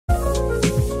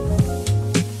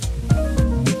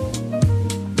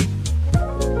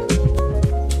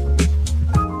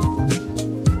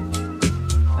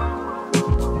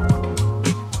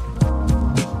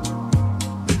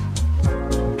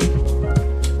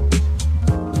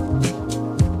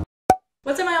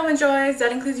enjoys.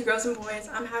 That includes you girls and boys.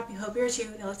 I'm happy. Hope you are too.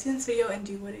 Now let's get in this video and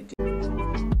do what it do.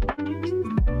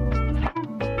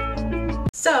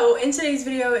 So in today's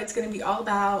video, it's going to be all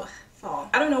about fall.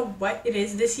 I don't know what it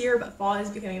is this year, but fall is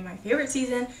becoming my favorite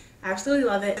season. I absolutely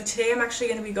love it. So today I'm actually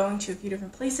going to be going to a few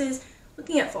different places,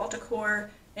 looking at fall decor,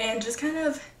 and just kind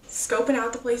of scoping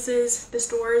out the places, the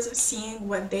stores, seeing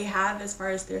what they have as far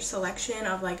as their selection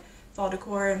of like fall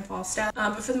decor and fall stuff.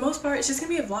 But for the most part, it's just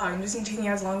gonna be a vlog. I'm just gonna take you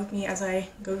guys along with me as I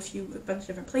go to a bunch of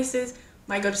different places.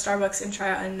 Might go to Starbucks and try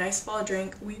out a nice fall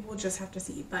drink. We will just have to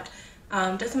see. But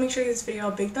definitely make sure you give this video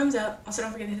a big thumbs up. Also,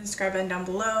 don't forget to hit the subscribe button down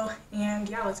below. And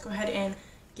yeah, let's go ahead and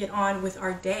get on with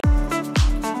our day.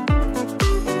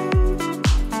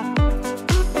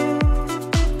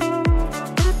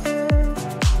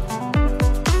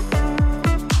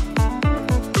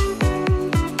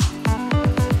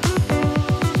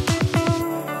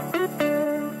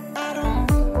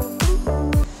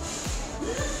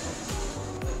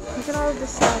 Look at all of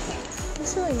this stuff.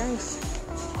 It's really nice.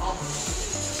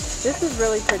 This is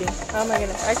really pretty. Oh my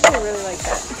goodness. I actually really like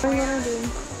that. What are you gonna do?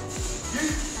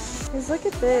 Guys, look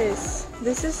at this.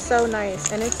 This is so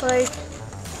nice. And it's like,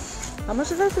 how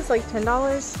much is this? It's like $10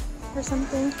 or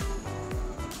something.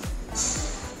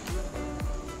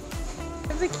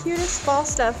 They have the cutest fall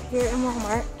stuff here in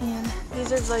Walmart. And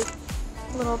these are like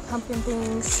little pumpkin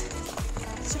things.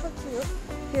 Super cute.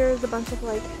 Here's a bunch of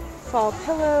like fall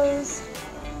pillows.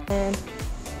 And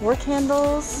more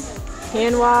candles,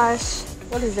 hand wash.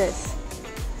 What is this?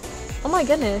 Oh my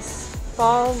goodness.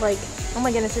 Fall, like, oh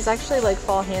my goodness, it's actually like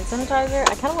fall hand sanitizer.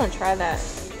 I kind of want to try that.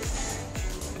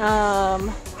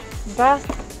 Bath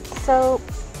soap,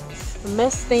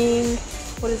 mist thing.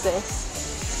 What is this?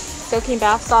 Soaking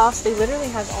bath sauce. They literally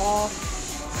have all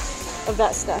of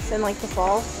that stuff in like the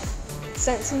fall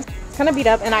scents. It's kind of beat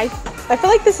up, and I feel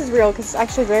like this is real because it's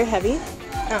actually very heavy.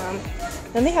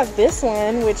 Then they have this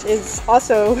one, which is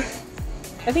also,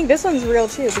 I think this one's real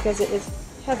too because it is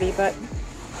heavy, but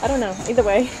I don't know. Either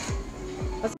way.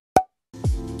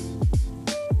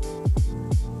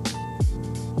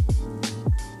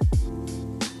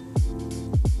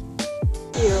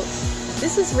 Cute.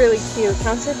 This is really cute.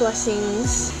 Count your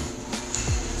blessings.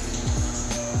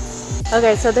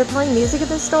 Okay, so they're playing music at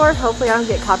this store. Hopefully I don't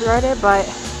get copyrighted, but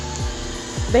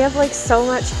they have like so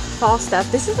much fall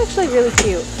stuff. This is actually really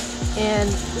cute. And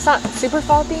it's not super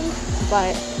fall themed,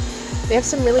 but they have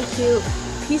some really cute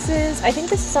pieces. I think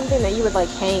this is something that you would like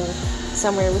hang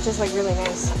somewhere, which is like really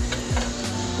nice.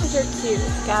 These are cute.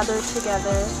 Gathered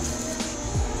together.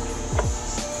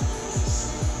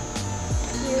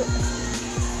 Cute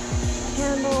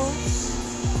candles.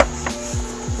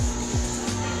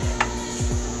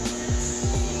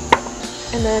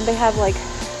 And then they have like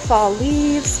fall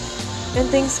leaves and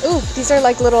things. Ooh, these are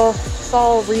like little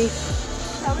fall wreath.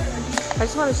 I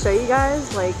just want to show you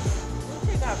guys, like,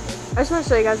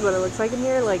 what it looks like in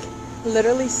here. Like,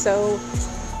 literally so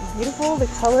beautiful. The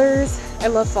colors. I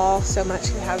love fall so much.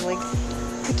 They have like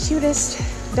the cutest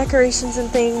decorations and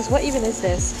things. What even is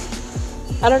this?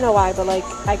 I don't know why, but like,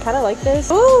 I kind of like this.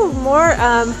 Ooh, more,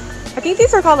 I think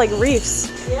these are called like wreaths.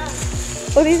 Yeah.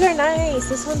 Oh, these are nice.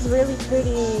 This one's really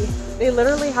pretty. They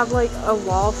literally have like a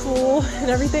wall full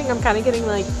and everything. I'm kind of getting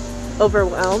like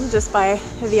overwhelmed just by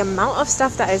the amount of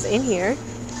stuff that is in here.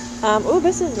 Oh,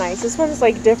 this is nice. This one is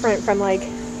like different from like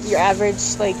your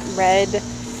average like red,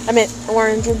 I meant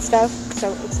orange and stuff,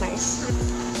 so it's nice. This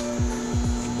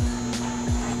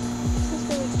is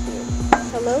really cute.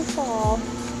 Hello fall.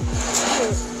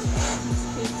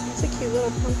 It's a cute little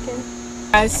pumpkin.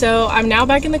 Guys, so I'm now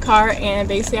back in the car, and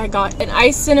basically I got an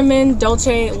iced cinnamon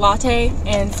dolce latte,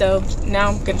 and so now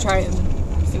I'm gonna try it and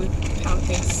see how it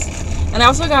tastes. And I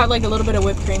also got like a little bit of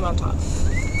whipped cream on top.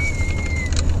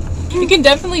 You can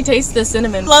definitely taste the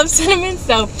cinnamon. Love cinnamon,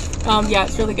 so yeah,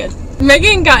 it's really good.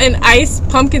 Megan got an iced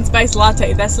pumpkin spice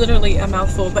latte. That's literally a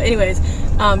mouthful. But anyways,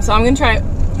 so I'm gonna try it.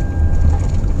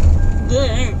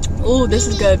 Ooh, this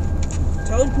is good.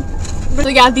 So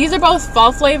yeah, these are both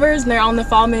fall flavors, and they're on the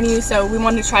fall menu, so we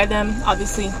wanted to try them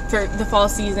obviously for the fall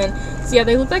season. So yeah,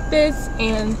 they look like this,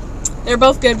 and they're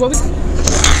both good. What was?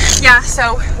 Yeah,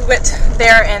 so we went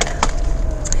there and.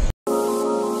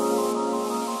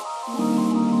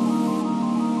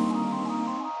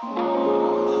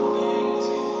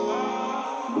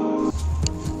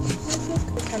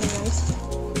 Kind of nice.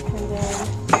 And then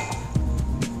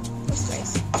that's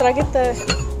nice. Did I get the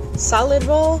solid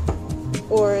roll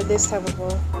or this type of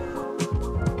roll?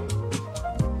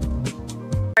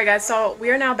 Alright guys, so we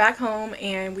are now back home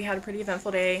and we had a pretty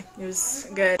eventful day. It was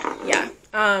good. Yeah.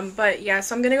 But yeah,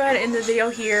 so I'm gonna go ahead and end the video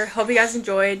here. Hope you guys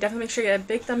enjoyed. Definitely make sure you get a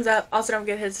big thumbs up. Also don't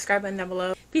forget to hit the subscribe button down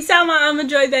below. Peace out, my Almond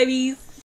Joy babies.